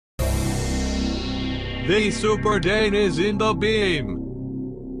The Super Dane is in the beam.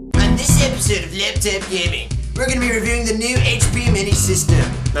 On this episode of Laptop Gaming, we're going to be reviewing the new HP Mini system.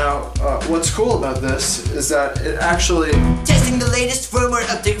 Now, what's cool about this is that it actually... Testing the latest firmware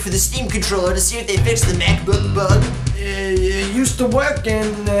update for the Steam controller to see if they fixed the MacBook bug. It used to work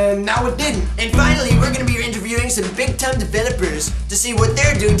and now it didn't. And finally, we're going to be interviewing some big-time developers to see what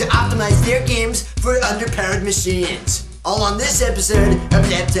they're doing to optimize their games for underpowered machines. All on this episode of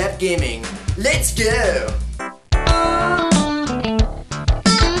Laptop Gaming. Let's go!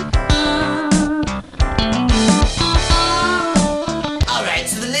 Alright,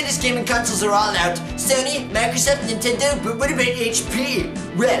 so the latest gaming consoles are all out. Sony, Microsoft, Nintendo, but what about HP?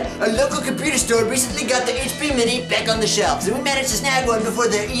 Well, a local computer store recently got the HP Mini back on the shelves, and we managed to snag one before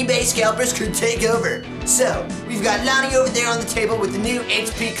the eBay scalpers could take over. So, we've got Lonnie over there on the table with the new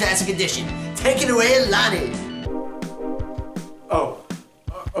HP Classic Edition. Take it away, Lonnie! Oh,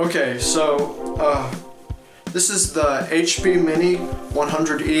 okay, so, this is the HP Mini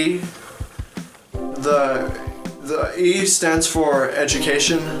 100E. The E stands for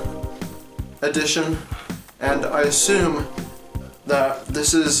Education Edition, and I assume that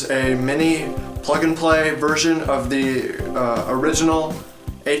this is a mini plug-and-play version of the original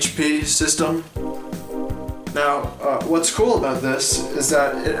HP system. Now, what's cool about this is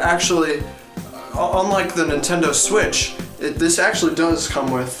that it actually, unlike the Nintendo Switch, this actually does come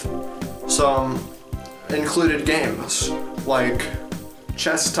with some included games, like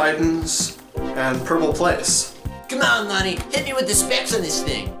Chess Titans and Purple Place. Come on, Lonnie, hit me with the specs on this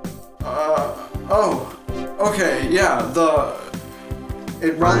thing. Oh, okay, yeah,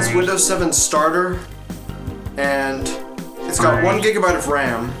 it runs Windows 7 Starter, and it's got 1 GB of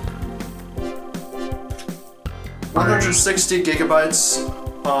RAM, 160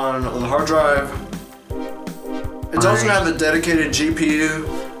 GB on the hard drive. It doesn't have a dedicated GPU,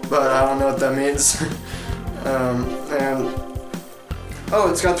 but I don't know what that means. And oh,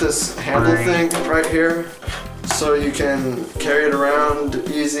 it's got this handle thing right here, so you can carry it around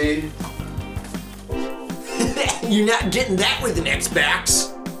easy. You're not getting that with an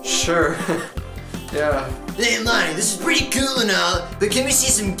Xbox. Sure. Yeah. Hey, Lonnie, this is pretty cool and all, but can we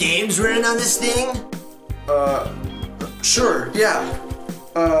see some games running on this thing? Sure, yeah.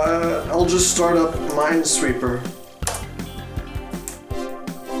 I'll just start up Minesweeper.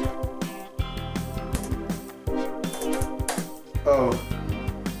 Oh.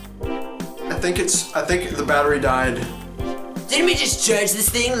 I think the battery died. Didn't we just charge this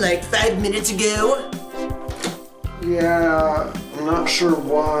thing like 5 minutes ago? Yeah, I'm not sure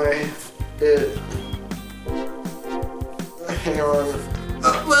why it... Hang on.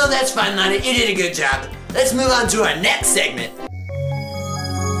 Well, that's fine, Lonnie. You did a good job. Let's move on to our next segment.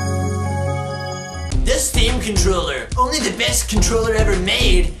 The Steam controller. Only the best controller ever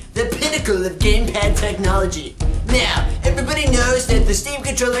made. The pinnacle of gamepad technology. Now, everybody knows that the Steam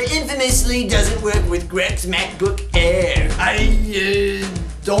controller infamously doesn't work with Greg's MacBook Air. I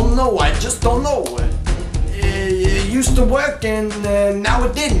don't know, I just don't know. It used to work and now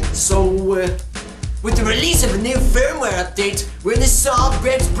it didn't, so... With the release of a new firmware update, will this solve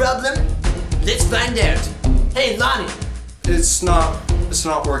Greg's problem? Let's find out. Hey, Lonnie. It's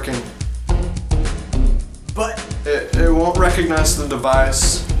not working. But... It won't recognize the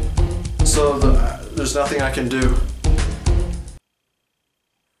device, so there's nothing I can do.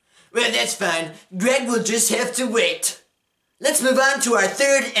 Well, that's fine. Greg will just have to wait. Let's move on to our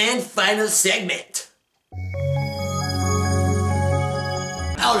third and final segment.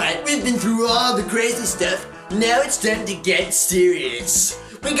 Alright, we've been through all the crazy stuff. Now it's time to get serious.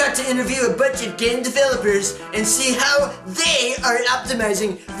 We got to interview a bunch of game developers and see how they are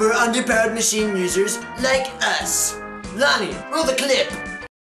optimizing for underpowered machine users like us. Lonnie, roll the clip.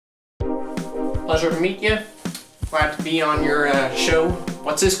 Pleasure to meet you. Glad to be on your show.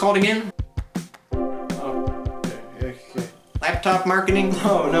 What's this called again? Okay. Laptop marketing?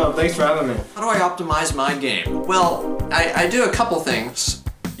 No, thanks for having me. How do I optimize my game? Well, I do a couple things.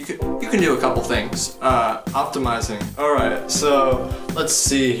 You can do a couple things. Optimizing. Alright, so let's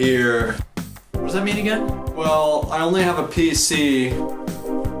see here. What does that mean again? Well, I only have a PC,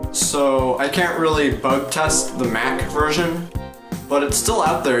 so I can't really bug test the Mac version, but it's still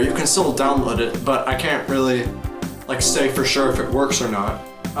out there. You can still download it, but I can't really say for sure if it works or not.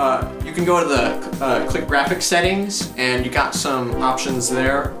 You can go to the click graphics settings, and you got some options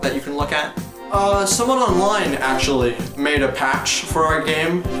there that you can look at. Someone online actually made a patch for our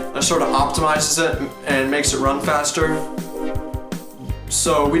game that sort of optimizes it and makes it run faster.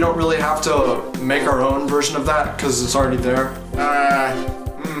 So we don't really have to make our own version of that because it's already there.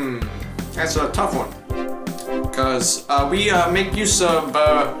 That's a tough one. Because we make use of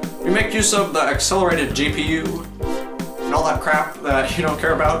We make use of the accelerated GPU and all that crap that you don't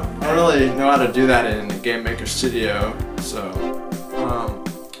care about. I don't really know how to do that in Game Maker Studio, so...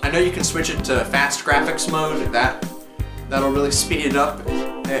 I know you can switch it to fast graphics mode. That'll really speed it up.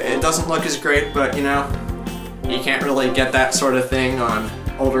 It doesn't look as great, but you know, you can't really get that sort of thing on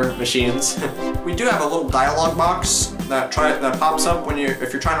older machines. We do have a little dialog box that pops up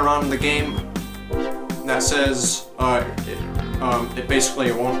if you're trying to run the game. That says it basically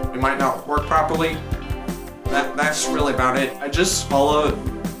it might not work properly. That's really about it. I just follow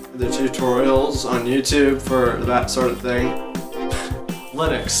the tutorials on YouTube for that sort of thing.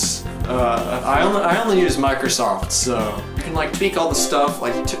 Linux. I only use Microsoft, so you can like tweak all the stuff,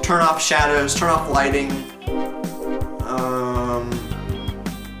 like turn off shadows, turn off lighting,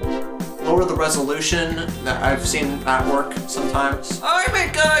 lower the resolution. I've seen that work sometimes. I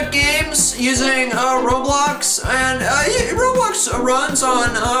make games using Roblox, and Roblox runs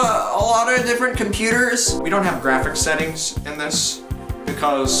on a lot of different computers. We don't have graphics settings in this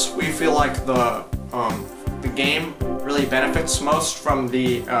because we feel like the game really benefits most from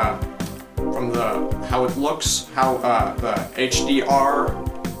the how it looks, how the HDR,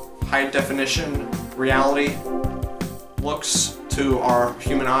 high definition reality looks to our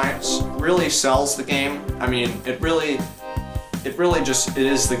human eyes. Really sells the game. I mean, it really just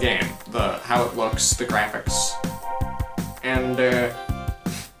is the game. How it looks, the graphics, and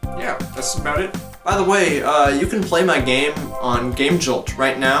yeah, that's about it. By the way, you can play my game on Game Jolt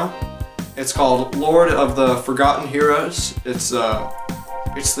right now. It's called Lord of the Forgotten Heroes. It's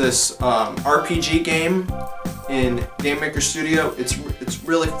this RPG game in Game Maker Studio. It's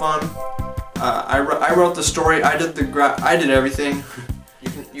really fun. I wrote the story. I did everything.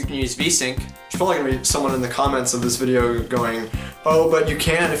 You can use VSync. There's probably gonna be someone in the comments of this video going, "Oh, but you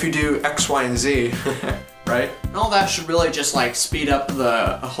can if you do X, Y, and Z," right? And all that should really just like speed up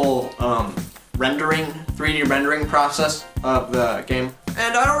the whole 3D rendering process of the game.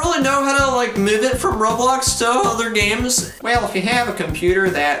 And I don't really know how to like move it from Roblox to other games. Well, if you have a computer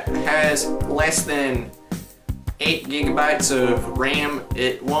that has less than 8 gigabytes of RAM,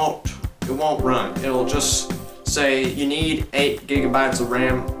 it won't run. It'll just say you need 8 gigabytes of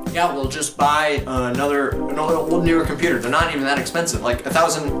RAM. Yeah, we'll just buy another newer computer. They're not even that expensive, like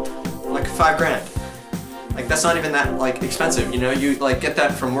 $5 grand. Like that's not even that like expensive, you know? You like get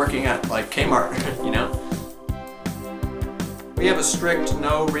that from working at like Kmart, you know? We have a strict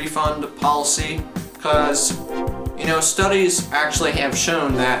no refund policy because, you know, studies actually have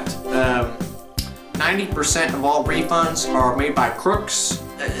shown that 90% of all refunds are made by crooks.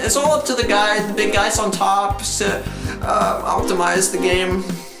 It's all up to the big guys on top to optimize the game.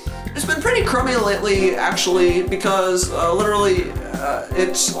 It's been pretty crummy lately, actually, because literally,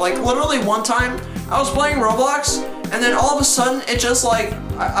 it's like literally one time I was playing Roblox and then all of a sudden it just like,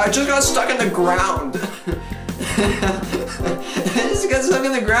 I just got stuck in the ground. I just got stuck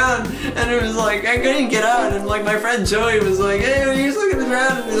in the ground and it was like, I couldn't get out, and like my friend Joey was like, "Hey, you're stuck in the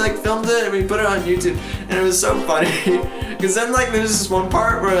ground," and we like filmed it and we put it on YouTube, and it was so funny. Because then like there's this one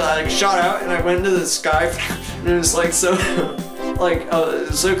part where I like shot out and I went into the sky and it was like so, like, it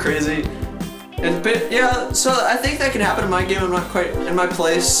was so crazy. But yeah, so I think that can happen in my game. I'm not quite in my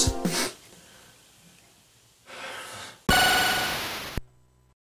place.